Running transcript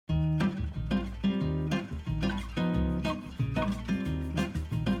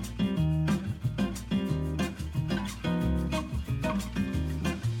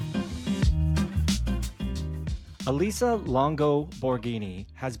Elisa Longo Borghini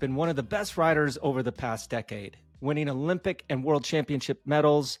has been one of the best riders over the past decade, winning Olympic and World Championship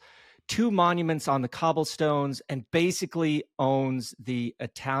medals, 2 monuments on the cobblestones, and basically owns the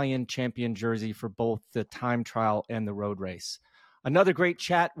Italian champion jersey for both the time trial and the road race. Another great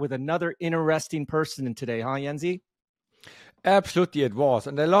chat with another interesting person today, huh, Yenzi? Absolutely it was.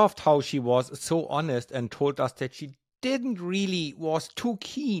 And I loved how she was so honest and told us that she didn't really was too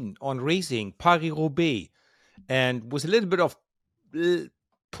keen on racing Paris-Roubaix. And with a little bit of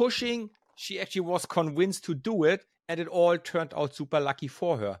pushing, she actually was convinced to do it. And it all turned out super lucky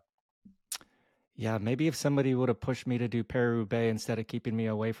for her. Yeah, maybe if somebody would have pushed me to do Paris-Roubaix instead of keeping me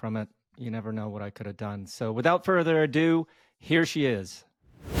away from it, you never know what I could have done. So without further ado, here she is.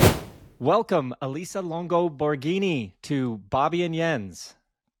 Welcome, Elisa Longo Borghini, to Bobby and Jens.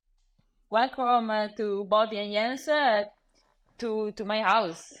 Welcome to Bobby and Jens to my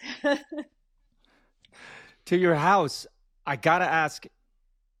house. To your house. I gotta ask,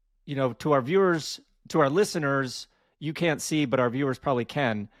 to our viewers, to our listeners, you can't see, but our viewers probably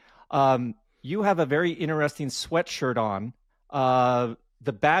can. You have a very interesting sweatshirt on,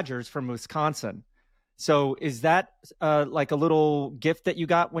 the Badgers from Wisconsin. So is that like a little gift that you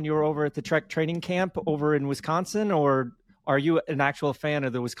got when you were over at the Trek training camp over in Wisconsin, or are you an actual fan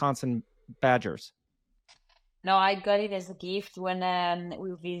of the Wisconsin Badgers? No, I got it as a gift when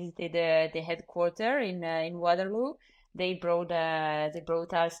we visited the headquarters in Waterloo. They brought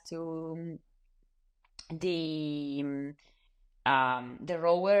us to the the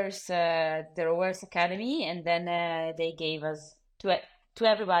rowers academy, and then they gave us to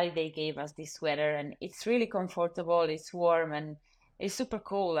everybody. They gave us this sweater, and it's really comfortable. It's warm and it's super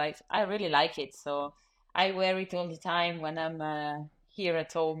cool. I really like it, so I wear it all the time when I'm here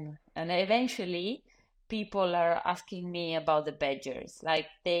at home. And eventually, people are asking me about the Badgers. Like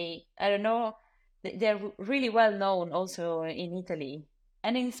I don't know, they're really well known also in Italy.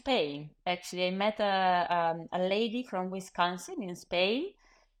 And in Spain, actually, I met a lady from Wisconsin in Spain.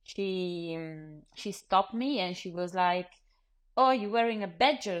 She stopped me and she was like, "Oh, you're wearing a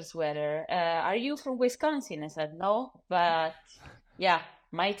Badger sweater. Are you from Wisconsin?" I said, "No, but yeah,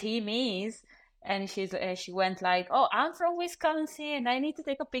 my team is." And she went like, "Oh, I'm from Wisconsin. I need to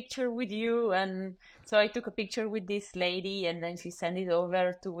take a picture with you." And so I took a picture with this lady, and then she sent it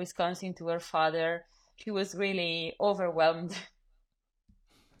over to Wisconsin to her father. She was really overwhelmed.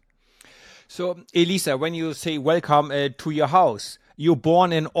 So, Elisa, when you say welcome to your house, you're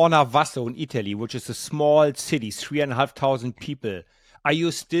born in Ornavasso in Italy, which is a small city, 3,500 people. Are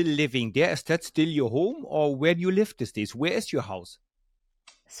you still living there? Is that still your home, or where do you live these days? Where is your house?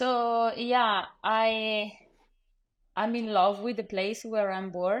 So yeah, I'm in love with the place where I'm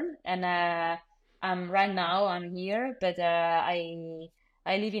born, and I'm here, but I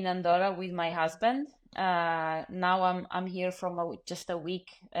live in Andorra with my husband. Now I'm here from just a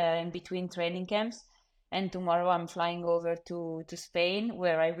week in between training camps, and tomorrow I'm flying over to Spain,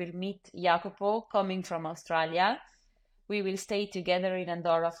 where I will meet Jacopo coming from Australia. We will stay together in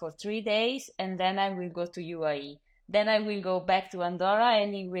Andorra for 3 days, and then I will go to UAE. Then I will go back to Andorra,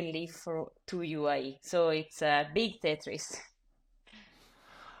 and he will leave to UAE. So it's a big Tetris.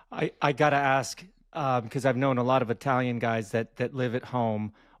 I gotta ask, because I've known a lot of Italian guys that live at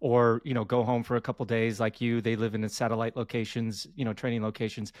home or go home for a couple days like you. They live in the satellite locations, training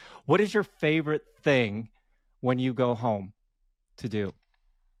locations. What is your favorite thing when you go home to do?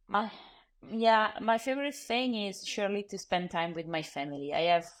 My Yeah, my favorite thing is surely to spend time with my family. I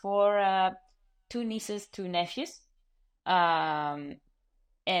have two nieces, two nephews, um,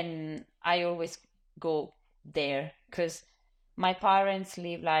 and I always go there because my parents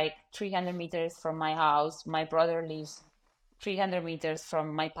live like 300 meters from my house. My brother lives 300 meters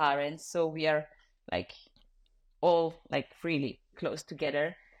from my parents, so we are like all like really close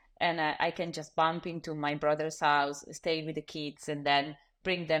together. And I can just bump into my brother's house, stay with the kids, and then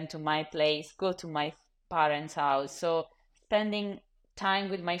bring them to my place, go to my parents' house. So spending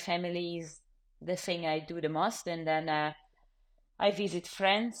time with my family is the thing I do the most. And then I visit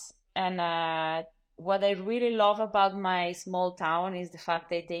friends. And what I really love about my small town is the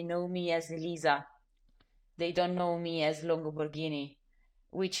fact that they know me as Elisa. They don't know me as Longo Borghini,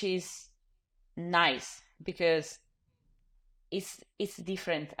 which is nice because it's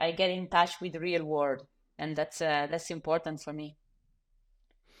different. I get in touch with the real world, and that's important for me.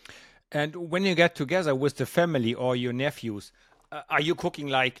 And when you get together with the family or your nephews, are you cooking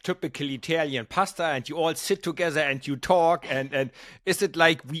like typical Italian pasta and you all sit together and you talk? And is it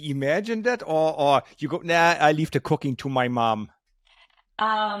like we imagine that, or you go, nah, I leave the cooking to my mom?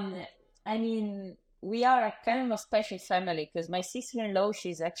 Um, I mean, we are a kind of a special family because my sister-in-law,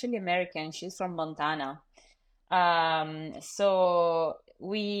 she's actually American. She's from Montana. So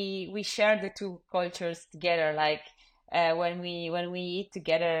we share the two cultures together. Like when we eat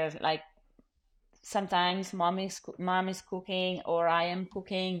together, like sometimes mom is cooking or I am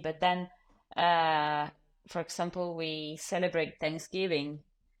cooking, but then uh, for example, we celebrate Thanksgiving,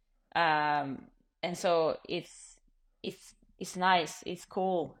 um, and so it's nice, it's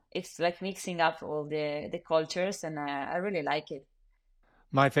cool, it's like mixing up all the cultures, and I really like it.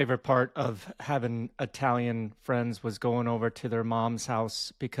 My favorite part of having Italian friends was going over to their mom's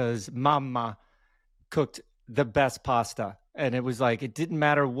house because Mama cooked the best pasta. And it was like, it didn't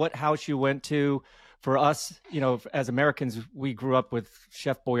matter what house you went to. For us, as Americans, we grew up with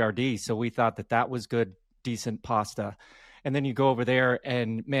Chef Boyardee. So we thought that that was good, decent pasta. And then you go over there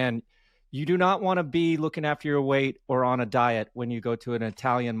and man, you do not want to be looking after your weight or on a diet when you go to an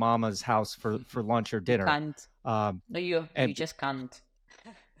Italian mama's house for lunch or You dinner. can't. Um, No, you and just can't.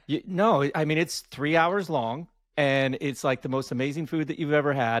 no, I mean it's 3 hours long, and it's like the most amazing food that you've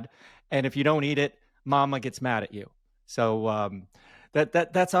ever had. And if you don't eat it, Mama gets mad at you. So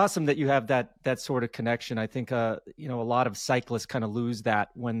that's awesome that you have that sort of connection. I think a lot of cyclists kind of lose that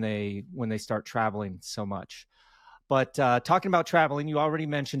when they start traveling so much. But talking about traveling, you already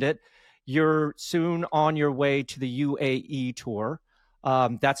mentioned it. You're soon on your way to the UAE tour.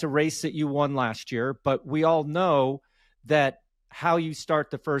 That's a race that you won last year, but we all know that how you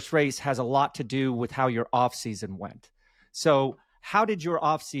start the first race has a lot to do with how your off season went. So, how did your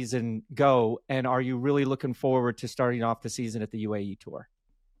off season go, and are you really looking forward to starting off the season at the UAE tour?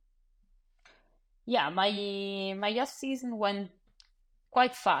 Yeah, my off season went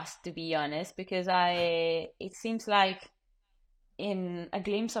quite fast, to be honest, because I it seems like in a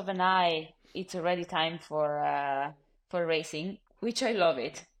glimpse of an eye, it's already time for racing, which I love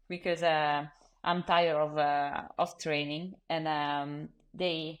it because I'm tired of training, and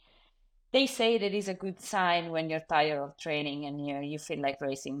they say that is a good sign when you're tired of training and you feel like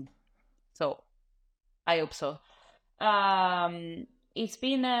racing. So I hope so. It's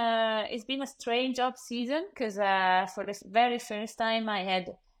been a strange off season because for the very first time I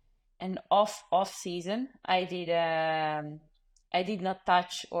had an off season. I did not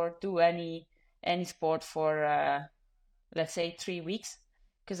touch or do any sport for let's say 3 weeks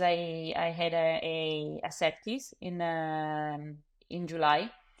because I had a set piece in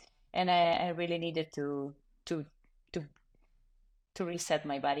July, and I really needed to to to reset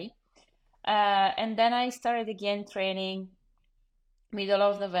my body. And then I started again training middle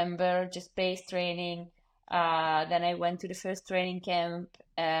of November, just base training. Then I went to the first training camp,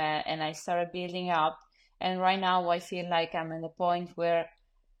 and I started building up. And right now I feel like I'm at a point where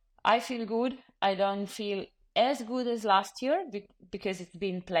I feel good. I don't feel as good as last year because it's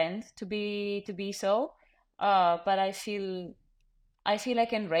been planned to be so. But I feel I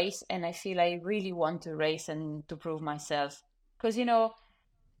can race, and I feel I really want to race and to prove myself. Because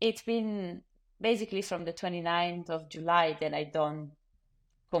it's been basically from the 29th of July that I don't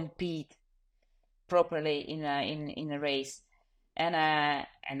compete properly in a race, and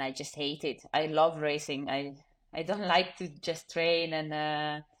I just hate it. I love racing. I don't like to just train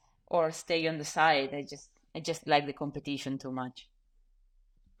and or stay on the side. I just like the competition too much.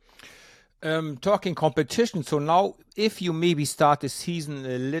 Talking competition, so now if you maybe start the season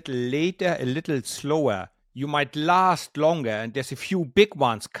a little later, a little slower, you might last longer. And there's a few big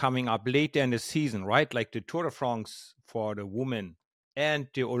ones coming up later in the season, right? Like the Tour de France for the women and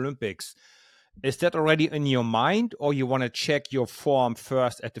the Olympics. Is that already in your mind, or you want to check your form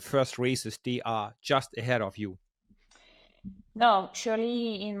first at the first races? They are just ahead of you. No,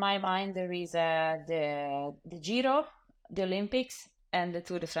 surely in my mind there is the Giro, the Olympics, and the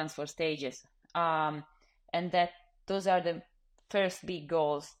Tour de France for stages. And that those are the first big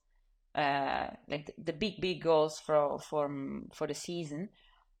goals, like the big goals for the season.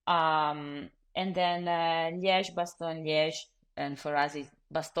 And then Liège, Bastogne, Liège, and for us it's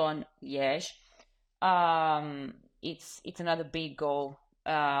Bastogne, Liège. It's another big goal,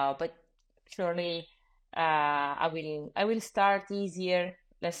 but surely I will start easier,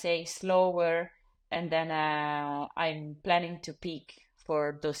 let's say slower, and then I'm planning to peak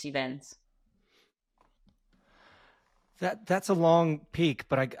for those events. That's a long peak,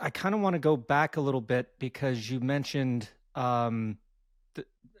 but I kind of want to go back a little bit because you mentioned, th-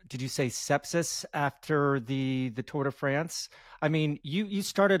 did you say sepsis after the Tour de France? I mean, you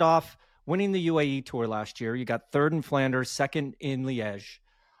started off winning the UAE Tour last year. You got third in Flanders, second in Liège,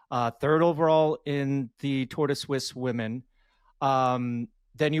 third overall in the Tour de Suisse women.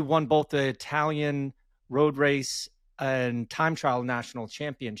 Then you won both the Italian road race and time trial national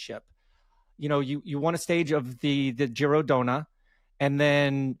championship. You won a stage of the Girodona and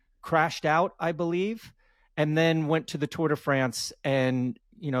then crashed out, I believe. and then went to the Tour de France, and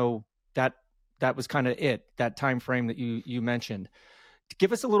that was kind of it, that time frame that you mentioned.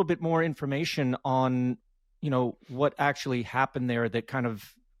 Give us a little bit more information on what actually happened there that kind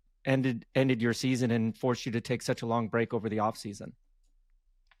of ended your season and forced you to take such a long break over the off season.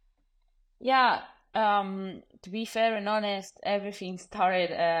 Yeah, to be fair and honest, everything started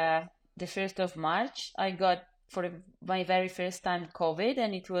the 1st of March. I got for my very first time COVID,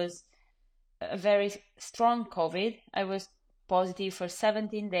 and it was a very strong COVID. I was positive for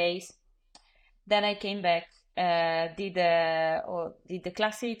 17 days. Then I came back, did the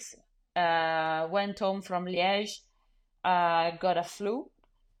classics, went home from Liège, got a flu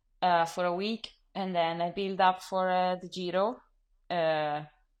for a week, and then I built up for the Giro,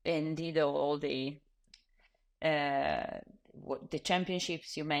 and did all the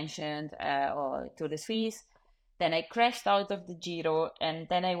championships you mentioned, or Tour de Suisse. Then I crashed out of the Giro, and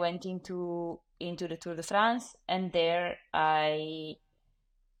then I went into the Tour de France, and there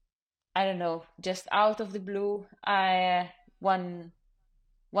I don't know, just out of the blue, I one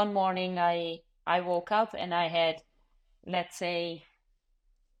morning I woke up and I had, let's say,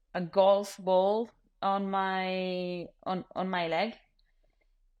 a golf ball on my leg,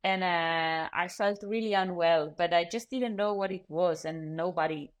 and I felt really unwell, but I just didn't know what it was, and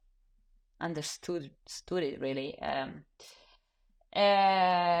nobody understood it really.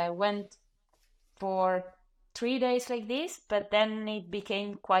 Went for 3 days like this, but then it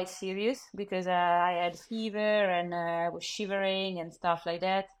became quite serious because I had fever and I was shivering and stuff like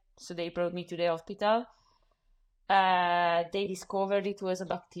that. So they brought me to the hospital. They discovered it was a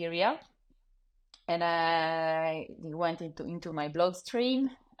bacteria, and it went into my bloodstream.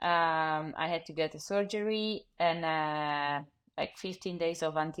 I had to get a surgery, and like 15 days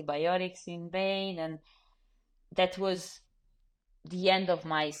of antibiotics in vain, and that was the end of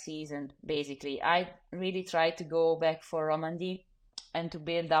my season. Basically, I really tried to go back for Romandy and to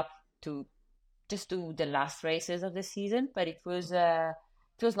build up to just do the last races of the season, but it was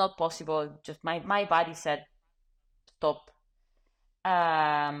not possible. Just my body said stop.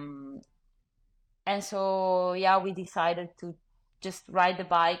 And so yeah, we decided to just ride the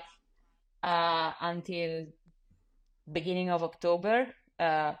bike until beginning of October.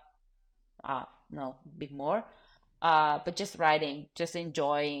 No, a bit more. But just riding, just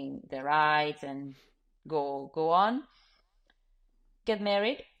enjoying the rides and go on. Get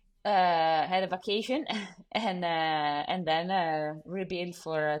married, had a vacation, and then rebuild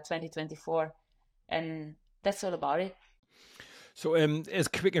for 2024, and that's all about it. So, as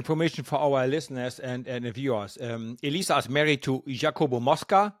quick information for our listeners and viewers, Elisa is married to Jacopo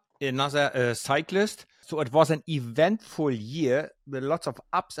Mosca, another cyclist. So it was an eventful year with lots of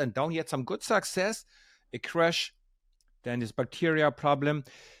ups and downs. You had some good success, a crash, then this bacteria problem.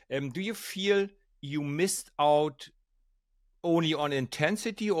 Do you feel you missed out only on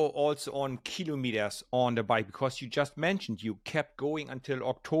intensity or also on kilometers on the bike? Because you just mentioned you kept going until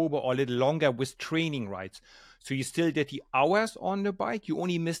October or a little longer with training rides. So you still did the hours on the bike? You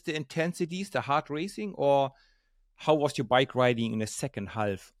only missed the intensities, the hard racing? Or how was your bike riding in the second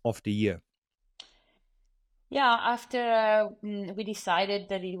half of the year? Yeah, after we decided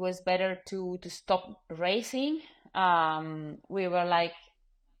that it was better to stop racing, we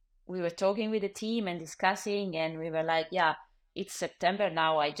were talking with the team and discussing, and we were like, yeah, it's September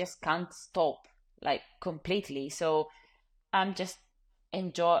now. I just can't stop like completely. So I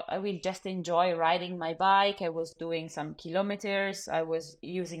will just enjoy riding my bike. I was doing some kilometers. I was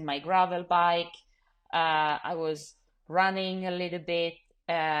using my gravel bike. I was running a little bit.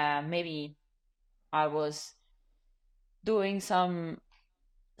 Maybe I was doing some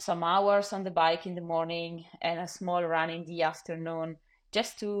hours on the bike in the morning and a small run in the afternoon,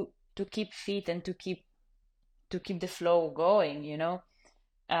 just to keep fit and to keep the flow going,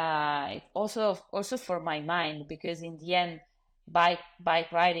 also for my mind, because in the end, bike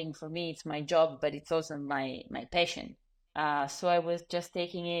riding for me, it's my job, but it's also my passion. So I was just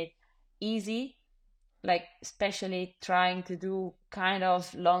taking it easy, like especially trying to do kind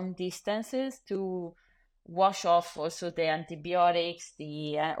of long distances to wash off also the antibiotics,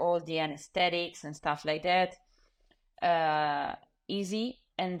 the all the anesthetics and stuff like that. Easy,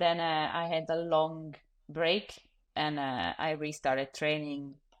 and then I had a long break, and I restarted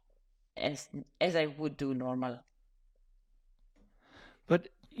training as I would do normal. But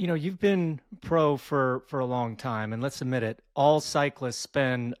you've been pro for a long time, and let's admit it, all cyclists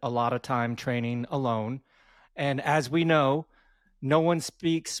spend a lot of time training alone. And as we know, no one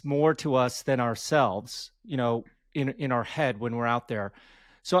speaks more to us than ourselves, in our head when we're out there.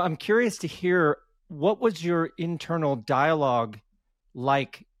 So I'm curious to hear, what was your internal dialogue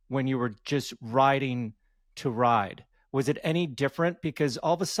like when you were just riding to ride? Was it any different? Because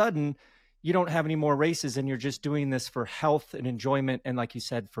all of a sudden, you don't have any more races and you're just doing this for health and enjoyment and, like you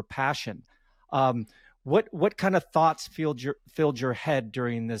said, for passion. Um, what kind of thoughts filled your head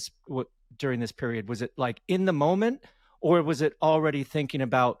during this period? Was it like in the moment, or was it already thinking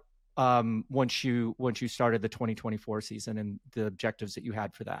about once you started the 2024 season and the objectives that you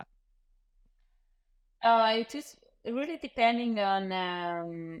had for that? It was really depending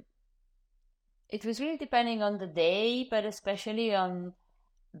on it was really depending on the day, but especially on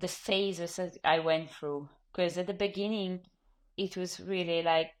the phases that I went through. Because at the beginning, it was really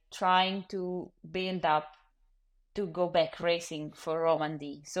like trying to build up to go back racing for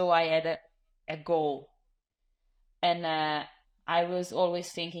Romandy. So I had a goal. And I was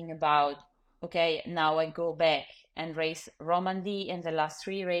always thinking about, okay, now I go back and race Romandy in the last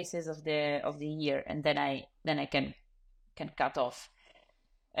three races of the year, and then I can cut off.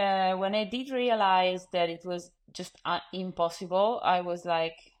 When I did realize that it was just impossible, I was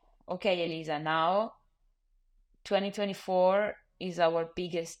like, okay, Elisa, now 2024 is our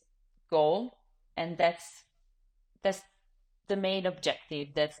biggest goal, and that's the main objective.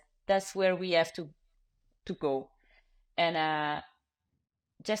 That's where we have to go, and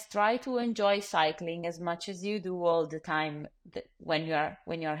just try to enjoy cycling as much as you do all the time when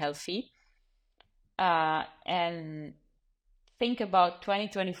you're healthy, and think about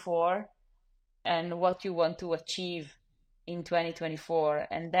 2024 and what you want to achieve in 2024.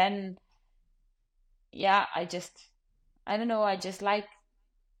 And then, yeah, I don't know, I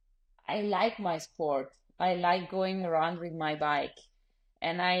like my sport. I like going around with my bike.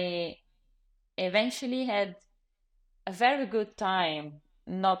 And I eventually had a very good time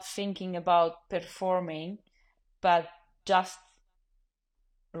not thinking about performing, but just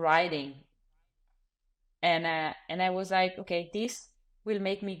riding. And I was like, okay, this will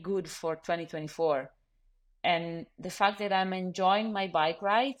make me good for 2024. And the fact that I'm enjoying my bike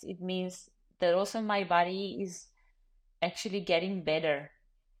rides, it means that also my body is actually getting better,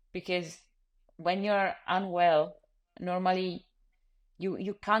 because when you're unwell, normally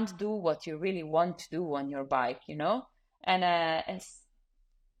you can't do what you really want to do on your bike, you know? And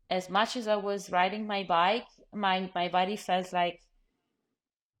as much as I was riding my bike, my body felt like,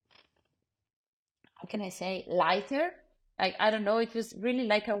 how can I say, lighter. I don't know, it was really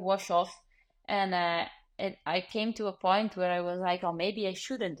like a wash off. And I came to a point where I was like, oh, maybe I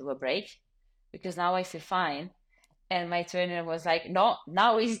shouldn't do a break, because now I feel fine. And my trainer was like, no,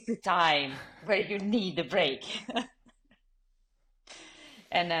 now is the time where you need a break.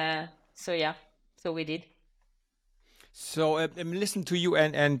 And so, yeah, so we did. So, listen to you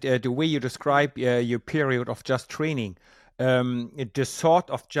and the way you describe your period of just training, the thought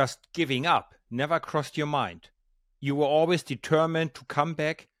of just giving up never crossed your mind. You were always determined to come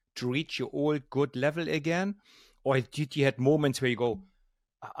back to reach your old good level again, or did you had moments where you go,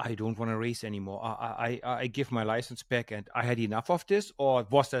 I don't want to race anymore. I give my license back, and I had enough of this, or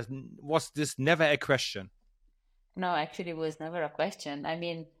was this never a question? No, actually, it was never a question. I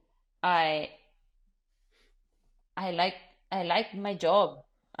mean, I I like I like my job.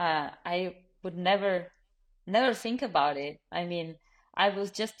 I would never think about it. I mean, I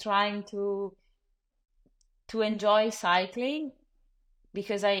was just trying to enjoy cycling,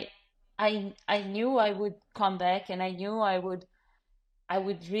 because I knew I would come back, and I knew I would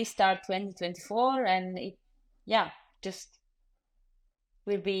restart 2024, and it, yeah, just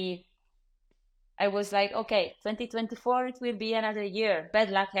will be. I was like, okay, 2024, it will be another year. Bad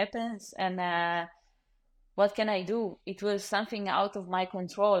luck happens, and what can I do? It was something out of my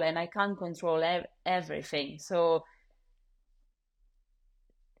control, and I can't control everything. So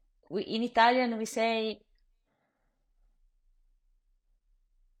in Italian we say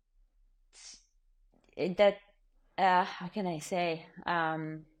that, how can I say?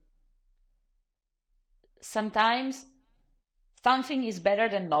 Sometimes something is better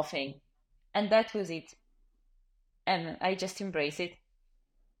than nothing, and that was it. And I just embrace it.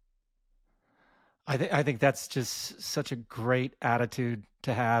 I think that's just such a great attitude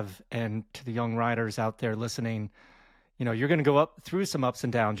to have, and to the young riders out there listening, you're going to go up through some ups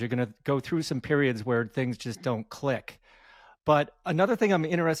and downs. You're going to go through some periods where things just don't click. But another thing I'm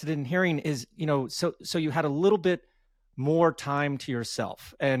interested in hearing is, so you had a little bit more time to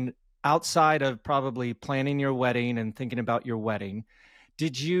yourself, and outside of probably planning your wedding and thinking about your wedding,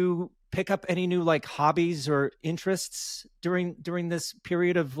 did you pick up any new like hobbies or interests during this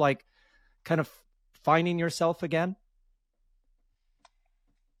period of like kind of finding yourself again?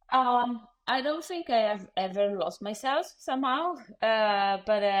 I don't think I have ever lost myself somehow.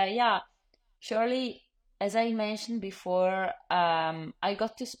 But yeah, surely. as I mentioned before, I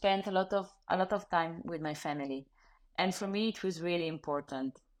got to spend a lot of time with my family, and for me it was really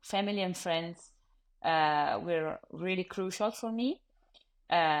important. Family and friends were really crucial for me.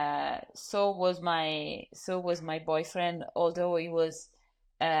 So was my boyfriend, although he was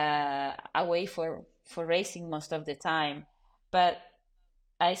away for racing most of the time. But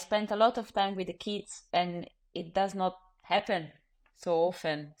I spent a lot of time with the kids, and it does not happen so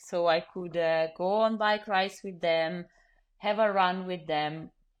often. So I could go on bike rides with them, have a run with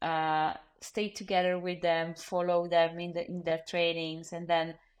them, stay together with them, follow them in their trainings, and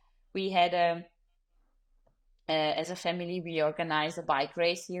then we had as a family we organized a bike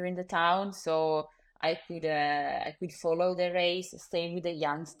race here in the town. So I could follow the race, stay with the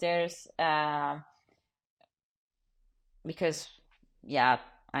youngsters, because yeah,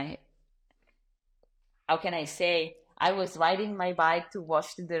 I how can I say, I was riding my bike to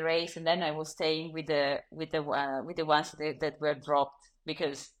watch the race, and then I was staying with the ones that were dropped,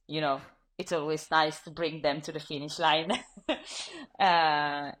 because it's always nice to bring them to the finish line.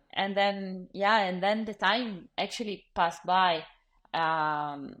 And then the time actually passed by.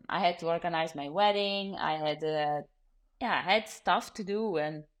 I had to organize my wedding. I had stuff to do,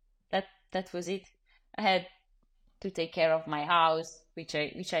 and that was it. I had to take care of my house, which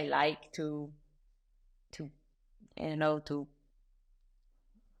I like to to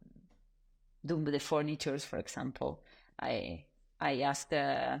do the furnitures, for example. I asked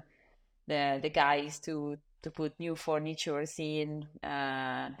the guys to put new furnitures in,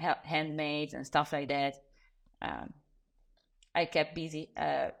 handmade and stuff like that. Um, I kept busy.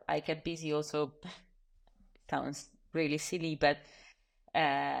 I kept busy also. Sounds really silly, but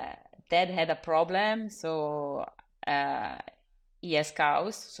Dad had a problem, so uh, he has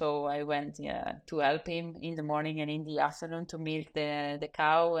cows. So I went to help him in the morning and in the afternoon to milk the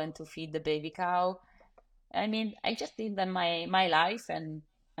cow and to feed the baby cow. I mean, I just did that my life, and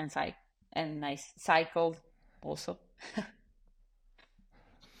I cycled also.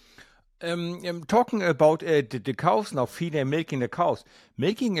 Talking about the cows now, feeding and milking the cows.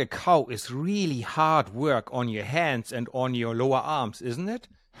 Milking a cow is really hard work on your hands and on your lower arms, isn't it?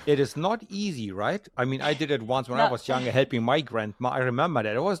 It is not easy, right? I mean, I did it once when I No, was younger, helping my grandma. I remember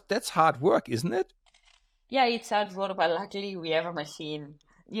that. That's hard work, isn't it? yeah, it's hard work, but luckily we have a machine.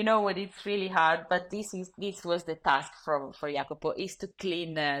 You know what? It's really hard, but this was the task for Jacopo, is to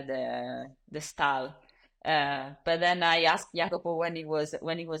clean the stall. But then I asked Jacopo when he was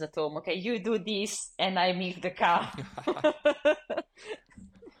at home, okay, you do this, and I milk the cow.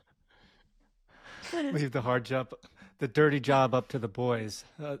 Leave the hard job, the dirty job up to the boys.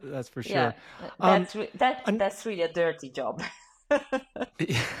 That's for Yeah, sure. Um, that's re that an- that's really a dirty job.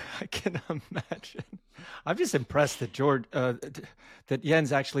 Yeah, I can imagine. I'm just impressed that that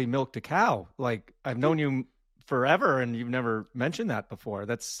Jens actually milked a cow. Like I've known you forever, and you've never mentioned that before.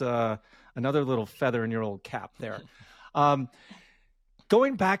 That's another little feather in your old cap there. Um,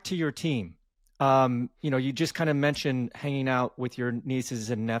 Going back to your team, you just kind of mentioned hanging out with your nieces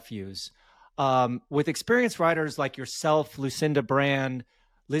and nephews. With experienced riders like yourself, Lucinda Brand,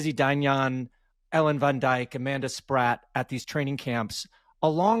 Lizzie Dignon, Ellen Van Dyke, Amanda Spratt at these training camps,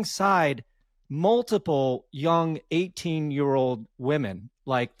 alongside multiple young 18-year-old women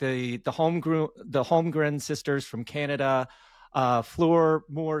like the Holmgren sisters from Canada, Fleur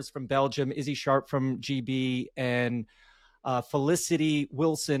Moores from Belgium, Izzy Sharp from GB, and Felicity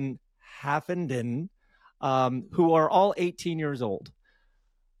Wilson Haffenden, who are all 18 years old.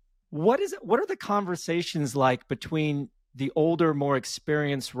 What are the conversations like between the older, more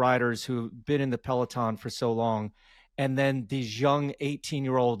experienced riders who've been in the peloton for so long, and then these young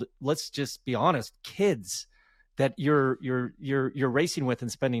 18-year-old, let's just be honest, kids that you're racing with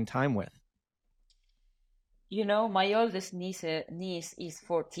and spending time with? My oldest niece is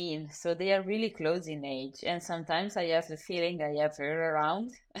 14, so they are really close in age, and sometimes I have the feeling I have her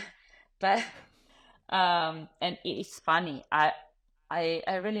around. But and it's funny. I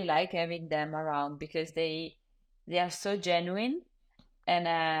really like having them around because they are so genuine,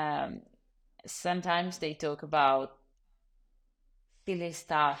 and sometimes they talk about silly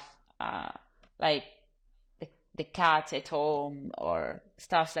stuff, like the cat at home or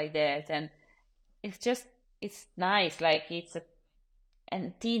stuff like that, and it's just it's nice. Like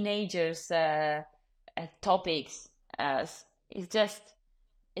and teenagers topics. It's just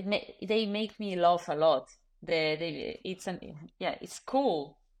they make me laugh a lot. It's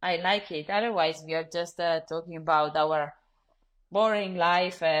cool. I like it. Otherwise, we are just talking about our boring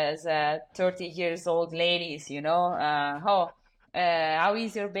life as 30 years old ladies. How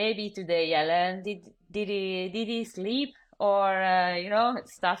is your baby today, Ellen? Did he sleep, or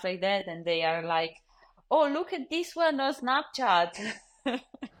stuff like that? And they are like, oh, look at this one on Snapchat.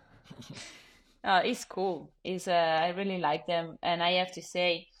 It's cool. I really like them, and I have to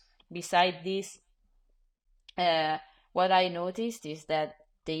say, beside this, uh, what I noticed is that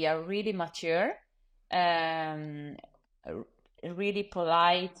they are really mature, um, really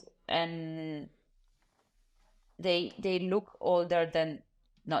polite, and they look older than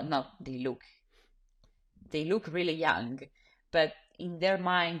not no they look really young, but in their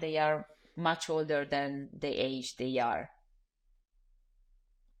mind they are much older than the age they are.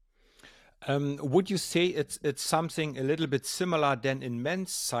 Would you say it's something a little bit similar than in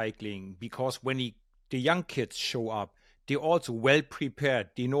men's cycling? Because when the young kids show up, they're also well prepared.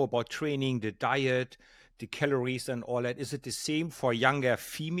 They know about training, the diet, the calories, and all that. Is it the same for younger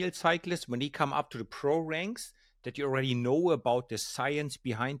female cyclists when they come up to the pro ranks that you already know about the science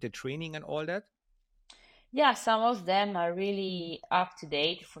behind the training and all that? Yeah, some of them are really up to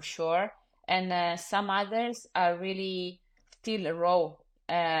date for sure, and some others are really still raw.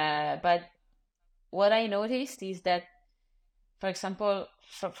 But what I noticed is that, for example,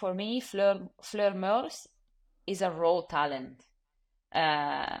 for me, Fleur Meurs is a raw talent,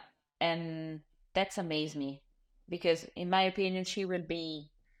 uh, and that's amazed me because, in my opinion, she will be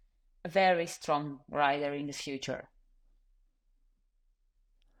a very strong rider in the future.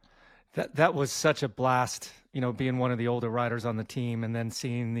 That was such a blast, being one of the older riders on the team and then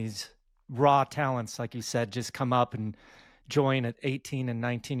seeing these raw talents, like you said, just come up and join at 18 and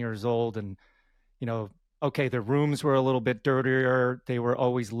 19 years old. And, you know, okay, their rooms were a little bit dirtier. They were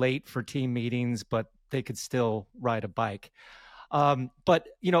always late for team meetings, but they could still ride a bike. But,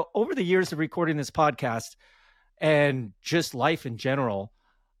 over the years of recording this podcast and just life in general,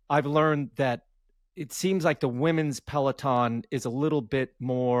 I've learned that it seems like the women's peloton is a little bit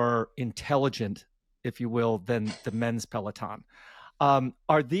more intelligent, if you will, than the men's peloton.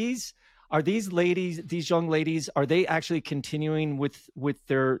 Are these ladies, these young ladies, are they actually continuing with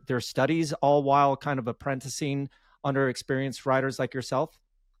their studies all while kind of apprenticing under experienced riders like yourself?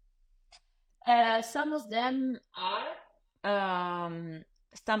 Some of them are.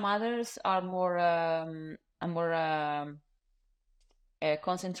 Some others are more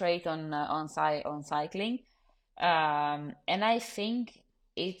concentrate on cycling, and I think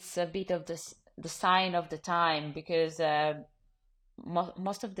it's a bit of the sign of the time because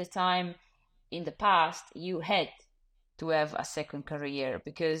most of the time in the past you had to have a second career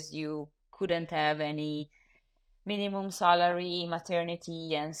because you couldn't have any minimum salary,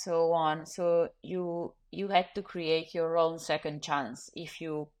 maternity, and so on. So you had to create your own second chance if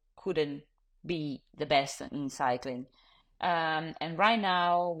you couldn't be the best in cycling. And right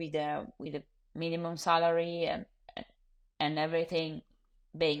now, with the minimum salary and everything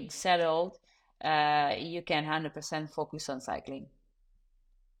being settled, you can 100% focus on cycling.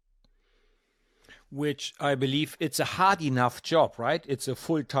 Which I believe it's a hard enough job, right? It's a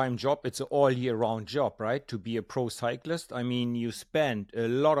full-time job. It's an all year round job, right? To be a pro cyclist. I mean, you spend a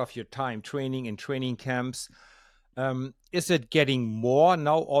lot of your time training in training camps. Is it getting more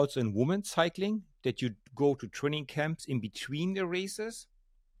now also in women's cycling that you go to training camps in between the races?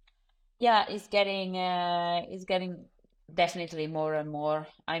 Yeah, it's getting definitely more and more.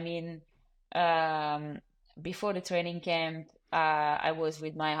 I mean, um, before the training camp, I was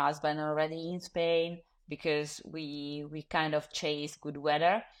with my husband already in Spain because we kind of chase good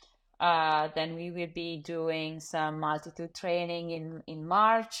weather. Then we will be doing some altitude training in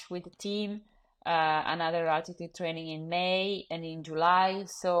March with the team, another altitude training in May and in July.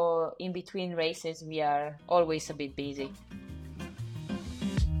 So in between races, we are always a bit busy.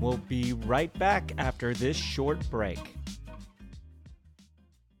 We'll be right back after this short break.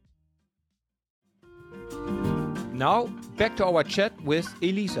 Now, back to our chat with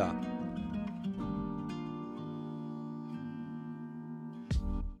Elisa.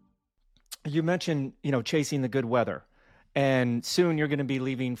 You mentioned, chasing the good weather, and soon you're going to be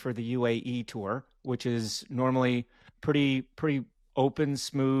leaving for the UAE tour, which is normally pretty open,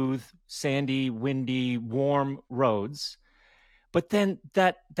 smooth, sandy, windy, warm roads. But then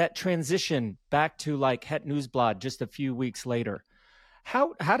that transition back to like Het Nieuwsblad just a few weeks later,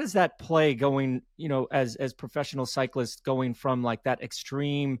 how does that play going, as professional cyclists going from like that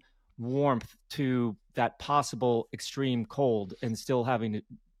extreme warmth to that possible extreme cold and still having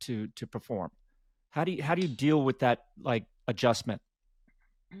to perform? How do you deal with that like adjustment?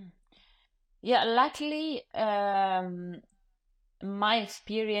 Yeah, luckily, my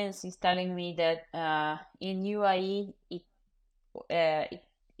experience is telling me that in UAE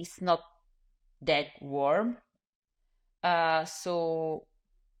it's not that warm. So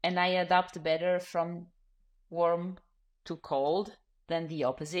and I adapt better from warm to cold than the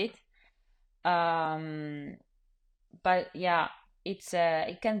opposite. But yeah,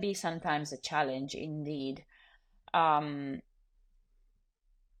 it can be sometimes a challenge indeed. Um,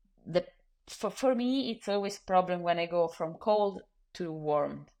 the for me, it's always problem when I go from cold to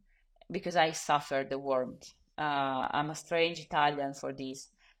warm because I suffer the warmth. I'm a strange Italian for this.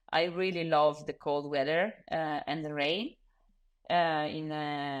 I really love the cold weather and the rain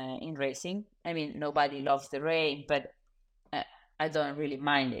in racing. I mean, nobody loves the rain, but uh, I don't really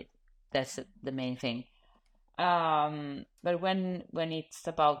mind it. That's the main thing. But when it's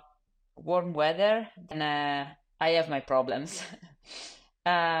about warm weather, then I have my problems.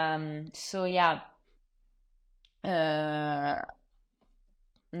 So yeah, uh,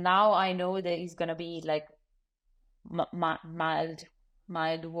 now I know that it's gonna be like mild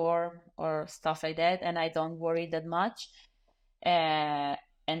warm or stuff like that, and I don't worry that much. And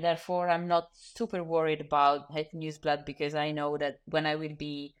therefore I'm not super worried about Het Nieuwsblad because I know that when I will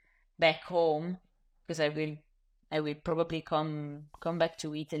be back home, because I will probably come back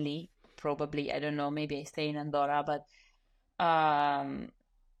to Italy. Probably, I don't know, maybe I stay in Andorra, but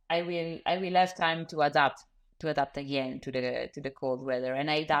I will have time to adapt again to the cold weather, and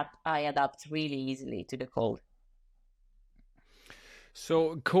I adapt really easily to the cold.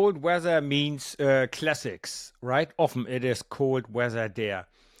 So cold weather means classics, right? Often it is cold weather there.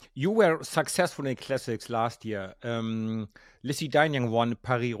 You were successful in classics last year. Lizzie Dining won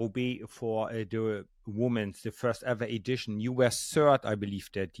Paris-Roubaix for the women's, the first ever edition. You were third, I believe,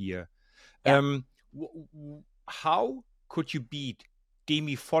 that year. Yeah. How could you beat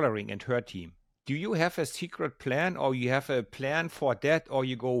Demi Follering and her team? Do you have a secret plan, or you have a plan for that, or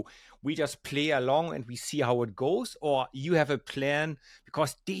you go, we just play along and we see how it goes, or you have a plan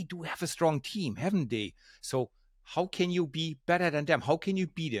because they do have a strong team, haven't they? So how can you be better than them? How can you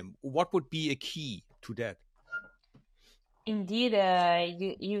beat them? What would be a key to that? Indeed,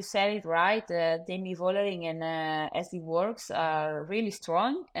 you said it right. Demi Vollering and SD Works are really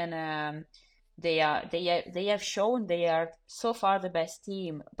strong, and they have shown they are so far the best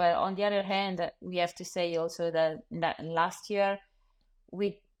team. But on the other hand, we have to say also that last year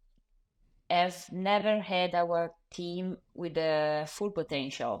we have never had our team with the full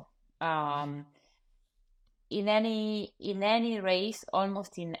potential. Um, in any race,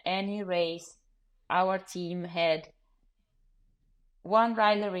 almost in any race, our team had one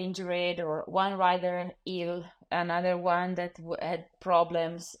rider injured or one rider ill, another one that had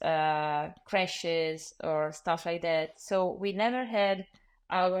problems, crashes or stuff like that. So we never had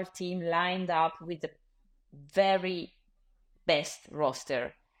our team lined up with the very best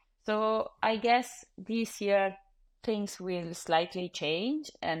roster. So I guess this year things will slightly change,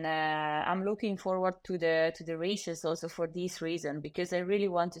 and I'm looking forward to the races also for this reason, because I really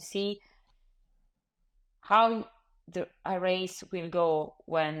want to see how a race will go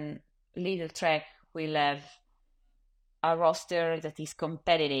when Little Trek will have a roster that is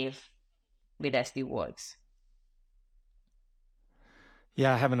competitive with SD Works.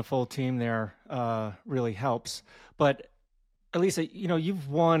 Yeah, having a full team there really helps. But Elisa, you've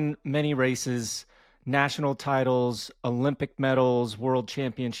won many races, national titles, Olympic medals, world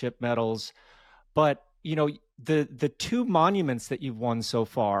championship medals. But, the two monuments that you've won so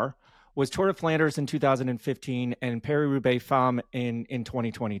far was Tour de Flanders in 2015 and Paris-Roubaix Femmes in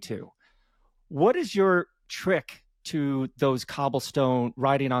 2022. What is your trick to those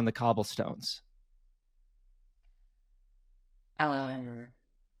riding on the cobblestones? I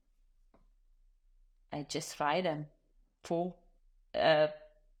just ride them full. Uh,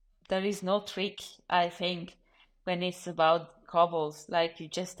 there is no trick, I think, when it's about cobbles. Like, you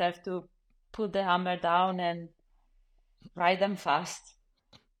just have to put the hammer down and ride them fast.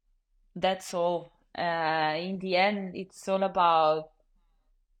 That's all. In the end, it's all about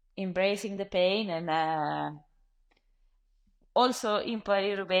embracing the pain, and also in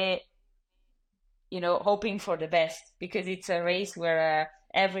Paris-Roubaix, hoping for the best, because it's a race where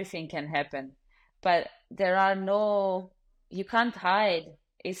everything can happen. But you can't hide.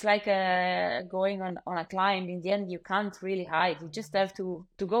 It's like going on a climb. In the end, you can't really hide. You just have to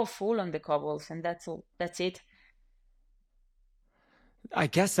go full on the cobbles, and that's all. That's it. I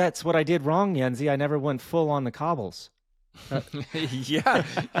guess that's what I did wrong, Yenzi. I never went full on the cobbles. Yeah,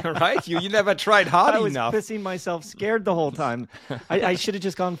 right. You never tried hard I was enough. pissing myself scared the whole time. I should have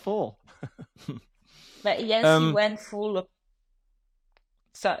just gone full. But yes, he went full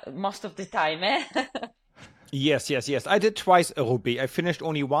most of the time, eh? Yes. I did twice a Roubaix. I finished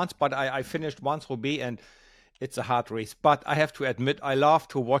only once, but I finished once Roubaix, and it's a hard race. But I have to admit, I love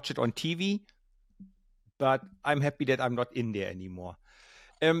to watch it on TV, but I'm happy that I'm not in there anymore.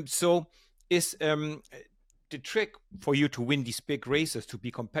 So is the trick for you to win these big races, to be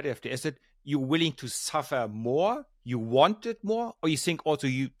competitive, is it you're willing to suffer more, you want it more, or you think also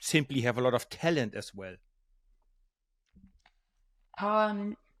you simply have a lot of talent as well?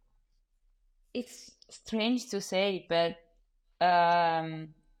 Um, it's strange to say, but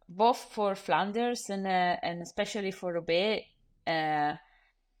both for Flanders and especially for Roubaix, uh,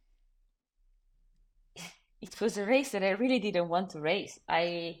 it was a race that I really didn't want to race.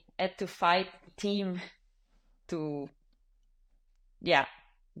 I had to fight the team to, yeah,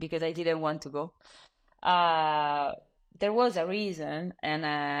 because I didn't want to go. Uh, there was a reason, and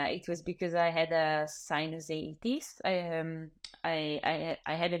it was because I had a sinusitis. I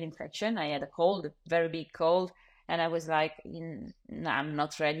had an infection. I had a cold, a very big cold, and I was like, "No, I'm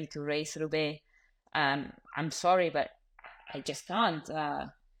not ready to race Roubaix. I'm sorry, but I just can't."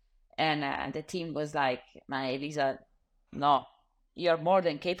 And the team was like, "My Elisa, no, you're more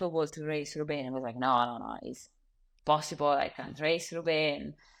than capable to race Roubaix." And I was like, "No, no, no, it's possible. I can't race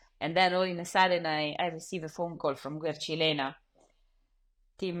Roubaix." And then all in a sudden, I received a phone call from Guercilena,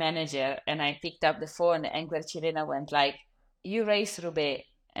 team manager, and I picked up the phone, and Guercilena went like, "You race Roubaix,"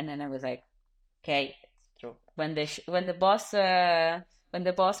 and then I was like, "Okay, it's true." When the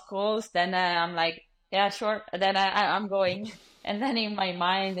boss calls, then I'm like, "Yeah, sure." And then I'm going, and then in my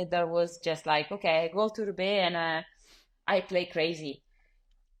mind there was just like, "Okay, I go to Roubaix and I play crazy.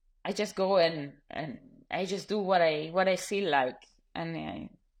 I just go and I just do what I feel like," and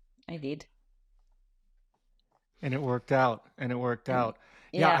I did. And it worked out. And it worked And out.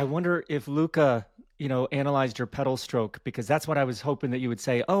 Yeah, yeah, I wonder if Luca, analyzed your pedal stroke, because that's what I was hoping that you would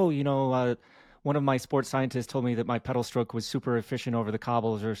say. Oh, one of my sports scientists told me that my pedal stroke was super efficient over the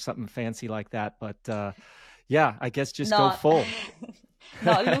cobbles or something fancy like that. But yeah, I guess just go no, full.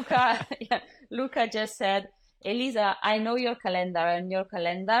 no, Luca, yeah, Luca just said, "Elisa, I know your calendar, and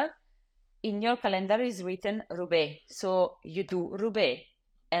in your calendar is written Roubaix, so you do Roubaix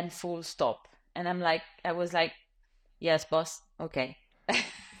and full stop." And I was like, "Yes, boss, okay."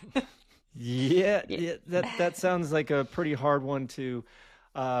 Yeah, Yeah. yeah, that sounds like a pretty hard one to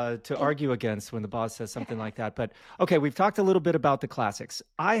argue against when the boss says something like that. But okay, we've talked a little bit about the classics.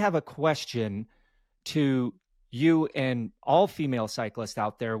 I have a question to you and all female cyclists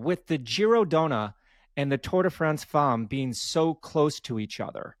out there with the Giro Donna and the Tour de France Femme being so close to each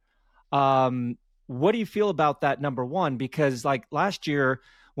other. What do you feel about that, number one? Because like last year,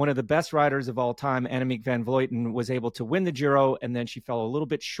 one of the best riders of all time, Annemiek van Vleuten, was able to win the Giro, and then she fell a little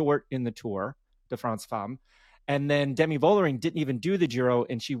bit short in the Tour de France Femme. And then Demi Vollering didn't even do the Giro,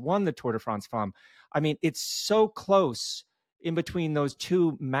 and she won the Tour de France Femme. I mean, it's so close in between those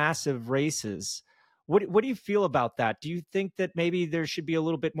two massive races. What do you feel about that? Do you think that maybe there should be a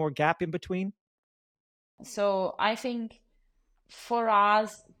little bit more gap in between? So I think for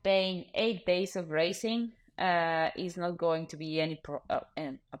us, paying 8 days of racing is not going to be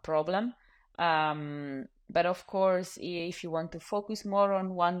a problem. But of course, if you want to focus more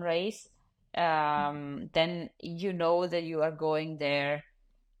on one race, then you know that you are going there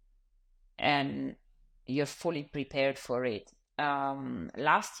and you're fully prepared for it.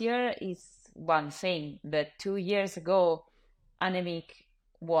 Last year is one thing, but 2 years ago, Annemiek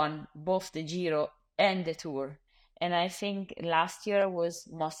won both the Giro and the Tour. And I think last year was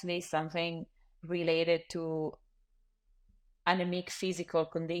mostly something related to anemic physical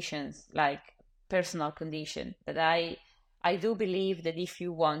conditions, like personal condition. But I do believe that if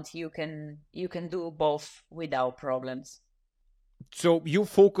you want, you can do both without problems. So you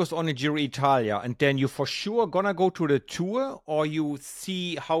focus on the Giro Italia, and then you for sure gonna go to the Tour, or you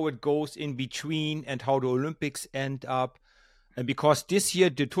see how it goes in between and how the Olympics end up. And because this year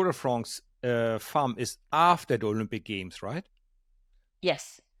the Tour de France farm is after the Olympic Games, right?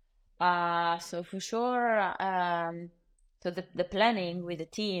 Yes. So for sure, so the planning with the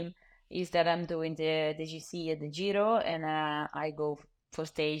team is that I'm doing the GC at the Giro, and I go for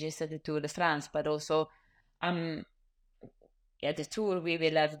stages at the Tour de France. But also, um, at the Tour we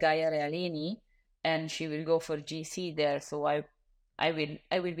will have Gaia Realini, and she will go for GC there. So I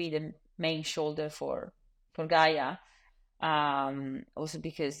will be the main shoulder for Gaia. Also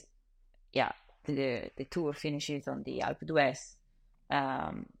because yeah, the Tour finishes on the Alpe d'Huez.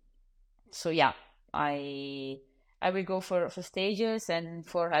 Um, so yeah, I I will go for stages and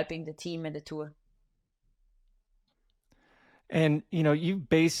for helping the team and the tour. And you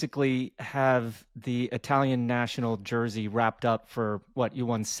basically have the Italian national jersey wrapped up for what you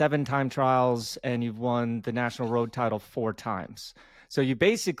won 7 time trials and you've won the national road title 4 times. So you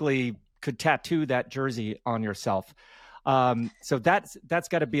basically could tattoo that jersey on yourself. So that's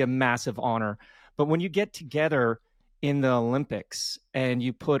got to be a massive honor. But when you get together in the Olympics and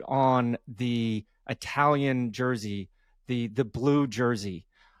you put on the Italian jersey, the blue jersey,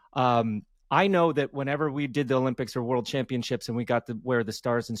 I know that whenever we did the Olympics or World Championships and we got to wear the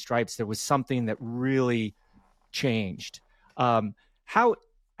stars and stripes, there was something that really changed. Um, how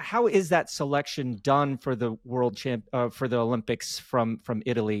how is that selection done for the for the Olympics from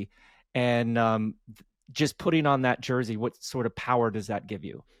Italy, and just putting on that jersey? What sort of power does that give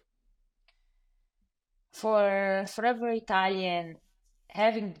you? For every Italian,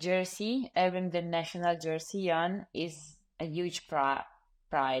 having the national jersey on is a huge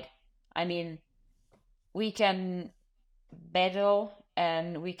pride. I mean, we can battle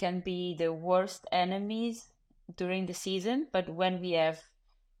and we can be the worst enemies during the season, but when we have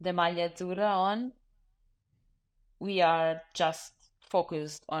the maglia azzurra on, we are just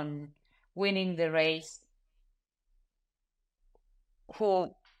focused on winning the race.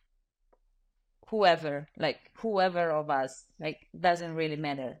 Who whoever of us, like, doesn't really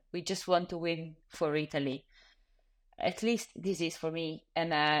matter. We just want to win for Italy. At least this is for me.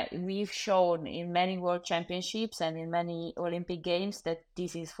 And we've shown in many world championships and in many Olympic games that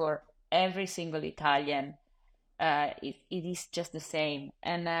this is for every single Italian. It is just the same.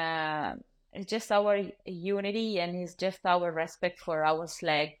 And it's just our unity and it's just our respect for our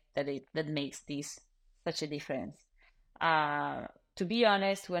flag that makes this such a difference. To be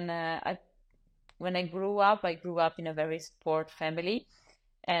honest, when I grew up in a very sport family,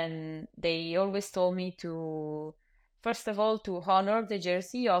 and they always told me to, first of all, to honor the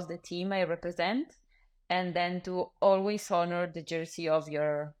jersey of the team I represent, and then to always honor the jersey of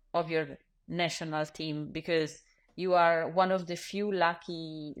your national team, because you are one of the few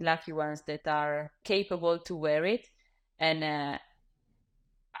lucky ones that are capable to wear it, and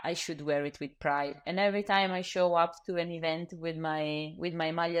I should wear it with pride. And every time I show up to an event with my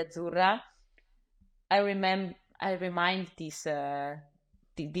maglia azzurra, I remind this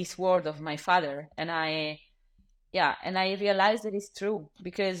word of my father, and I realize that it's true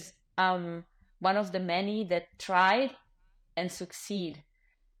because one of the many that tried and succeed,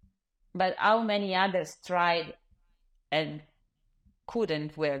 but how many others tried and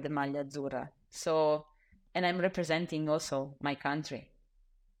couldn't wear the maglia azzurra? So, and I'm representing also my country.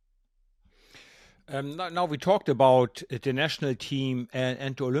 Now we talked about the national team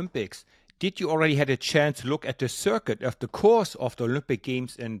and the Olympics. Did you already had a chance to look at the circuit of the course of the Olympic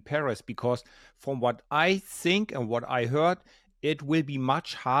Games in Paris? Because from what I think and what I heard, it will be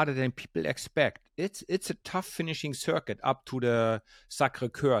much harder than people expect. It's a tough finishing circuit up to the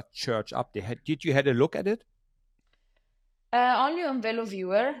Sacré-Cœur church up there. Did you had a look at it? Only on Velo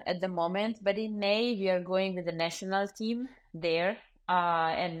Viewer at the moment, but in May we are going with the national team there,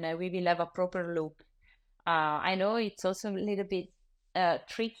 and we will have a proper look. I know it's also a little bit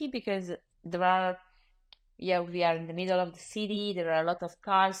tricky because there are, yeah, we are in the middle of the city. There are a lot of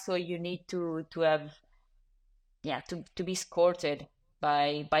cars, so you need to have, yeah, to be escorted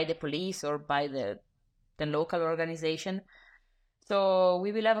by the police or by the local organization. So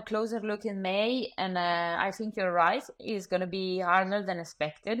we will have a closer look in May, and I think you're right. It's going to be harder than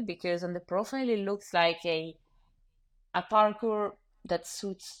expected because on the profile it looks like a parkour that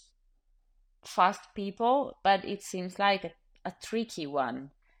suits fast people, but it seems like a tricky one.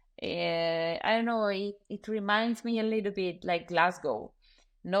 I don't know. It reminds me a little bit like Glasgow.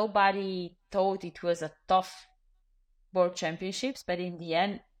 Nobody thought it was a tough World Championships, but in the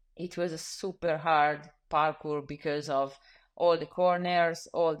end, it was a super hard parkour because of all the corners,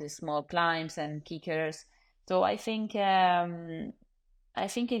 all the small climbs and kickers. So I think it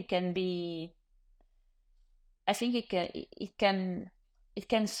can be, I think it can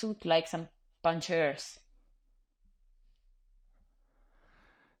suit like some punchers.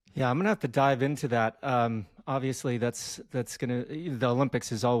 Yeah, I'm gonna have to dive into that. Obviously, that's gonna the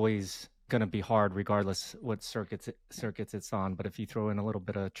Olympics is always gonna be hard, regardless what circuits it's on. But if you throw in a little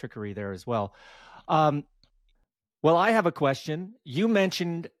bit of trickery there as well. Um, well, I have a question. You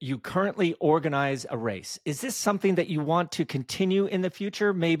mentioned you currently organize a race. Is this something that you want to continue in the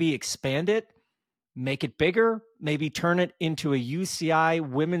future? Maybe expand it, make it bigger, maybe turn it into a UCI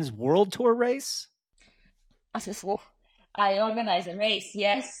Women's World Tour race? I organize a race,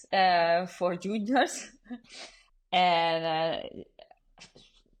 yes, for juniors, and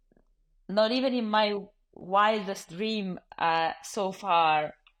not even in my wildest dream so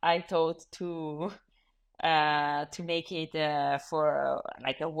far I thought to make it for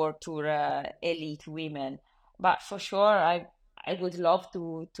like a world tour elite women, but for sure I would love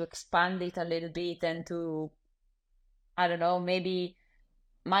to expand it a little bit and to, I don't know, maybe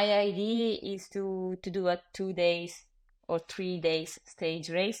my idea is to do a 2 days or 3 days stage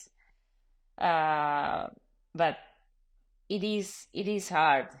race, uh, but it is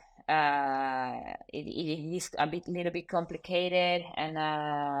hard. It is a bit little bit complicated, and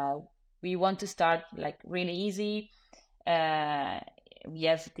we want to start like really easy. We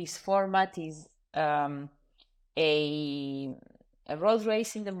have this format is a road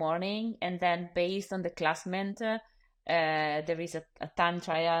race in the morning, and then based on the classment, there is a time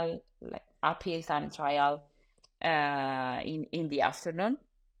trial, like uphill time trial, in the afternoon.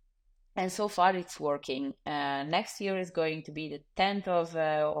 And so far it's working. Next year is going to be the 10th of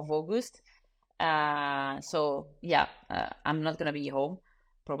August. So yeah, I'm not gonna be home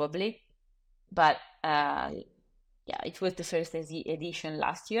probably, but yeah, it was the first edition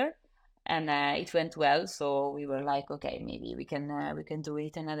last year, and it went well. So we were like, okay, maybe we can do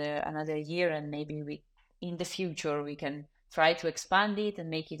it another year, and maybe we in the future we can try to expand it and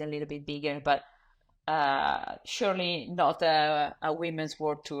make it a little bit bigger. But surely not a women's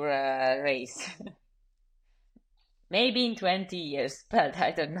world tour race. Maybe in 20 years, but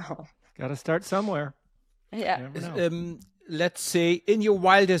I don't know. Got to start somewhere. Yeah. Never know. Let's say, in your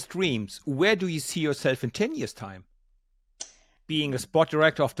wildest dreams, where do you see yourself in 10 years' time? Being a sport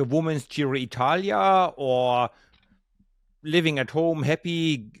director of the Women's Giro Italia, or living at home,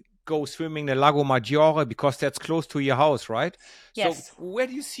 happy, go swimming the Lago Maggiore because that's close to your house, right? Yes. So where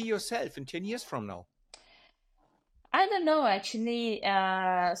do you see yourself in 10 years from now? I don't know, actually.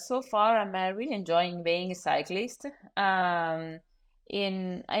 So far, I'm really enjoying being a cyclist.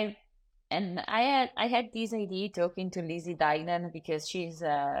 In I had this idea talking to Lizzie Dignan, because she's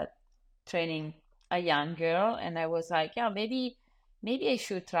training a young girl, and I was like, yeah, maybe I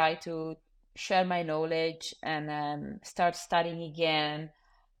should try to share my knowledge and start studying again,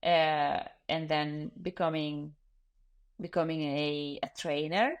 and then becoming a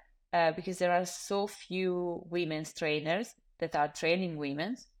trainer, because there are so few women's trainers that are training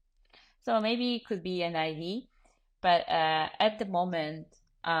women. So maybe it could be an idea, but at the moment,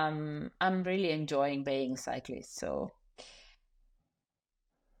 I'm really enjoying being a cyclist. So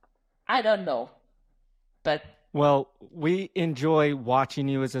I don't know, but Well, we enjoy watching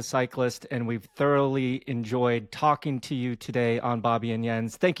you as a cyclist, and we've thoroughly enjoyed talking to you today on Bobby and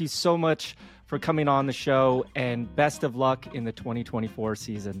Jens. Thank you so much for coming on the show, and best of luck in the 2024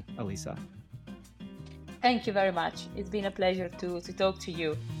 season, Elisa. thank you very much. It's been a pleasure to talk to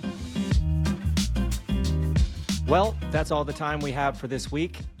you. Well, that's all the time we have for this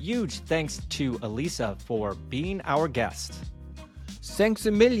week. Huge thanks to Elisa for being our guest. Thanks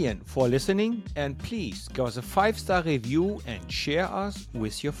a million for listening, and please give us a 5-star review and share us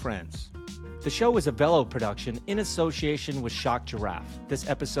with your friends. The show is a Velo production in association with Shock Giraffe. This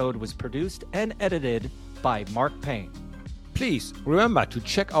episode was produced and edited by Mark Payne. Please remember to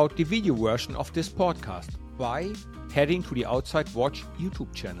check out the video version of this podcast by heading to the Outside Watch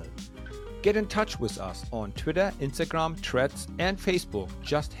YouTube channel. Get in touch with us on Twitter, Instagram, Threads, and Facebook.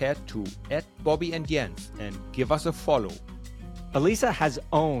 Just head to @BobbyandJens and give us a follow. Elisa has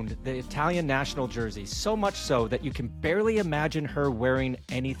owned the Italian national jersey, so much so that you can barely imagine her wearing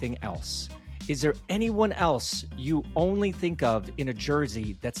anything else. Is there anyone else you only think of in a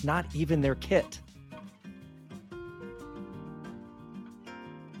jersey that's not even their kit?